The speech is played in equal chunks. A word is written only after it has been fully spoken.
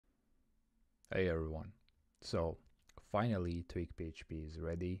Hey everyone. So finally TweakPHP is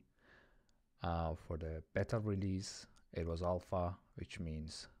ready for the beta release. It was alpha, which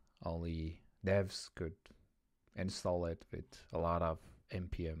means only devs could install it with a lot of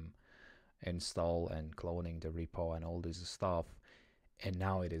npm install and cloning the repo and all this stuff. And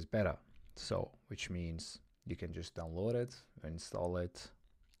now it is beta. So which means you can just download it, install it.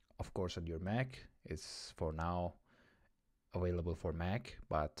 Of course on your Mac. It's for now available for Mac,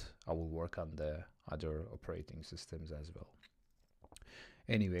 but I will work on the other operating systems as well.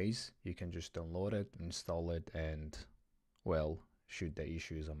 Anyways, you can just download it, install it, and well, shoot the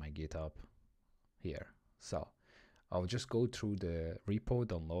issues on my GitHub here. So I'll just go through the repo,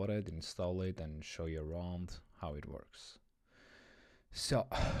 download it, install it, and show you around how it works. So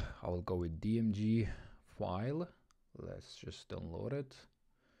I will go with DMG file. Let's just download it,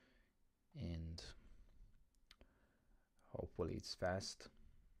 and hopefully it's fast.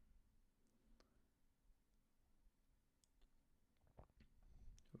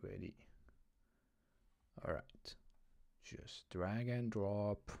 Ready. All right, just drag and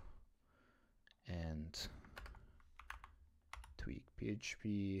drop and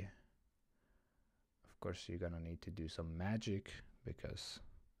TweakPHP. Of course, you're gonna need to do some magic because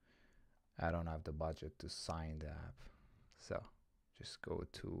I don't have the budget to sign the app. So just go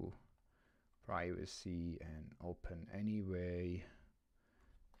to privacy and open anyway,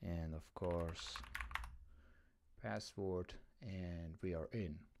 and of course password, and we are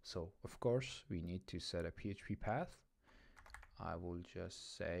in. So of course we need to set a PHP path. I will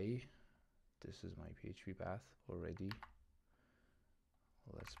just say this is my PHP path already.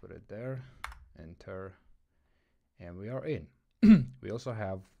 Let's put it there, enter, and we are in. We also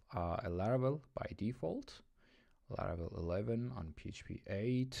have a Laravel by default, Laravel 11 on PHP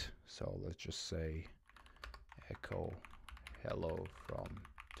 8. So let's just say echo hello from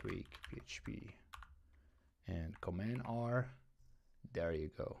TweakPHP and command R. There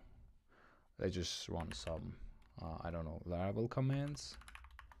you go. Let's just run some I don't know, Laravel commands.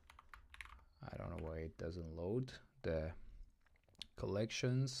 I don't know why it doesn't load the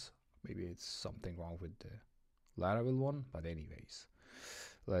collections. Maybe it's something wrong with the Laravel one, but anyways,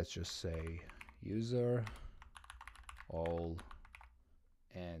 let's just say user all,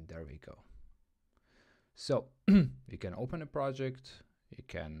 and there we go. So you can open a project, you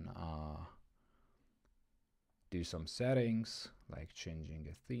can do some settings like changing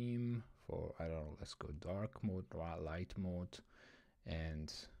a theme for, I don't know, let's go dark mode, light mode,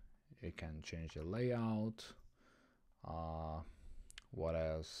 and you can change the layout. What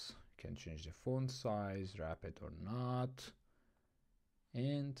else? You can change the font size, wrap it or not,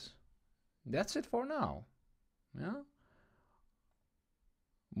 and that's it for now. Yeah,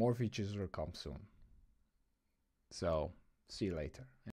 more features will come soon. So see you later.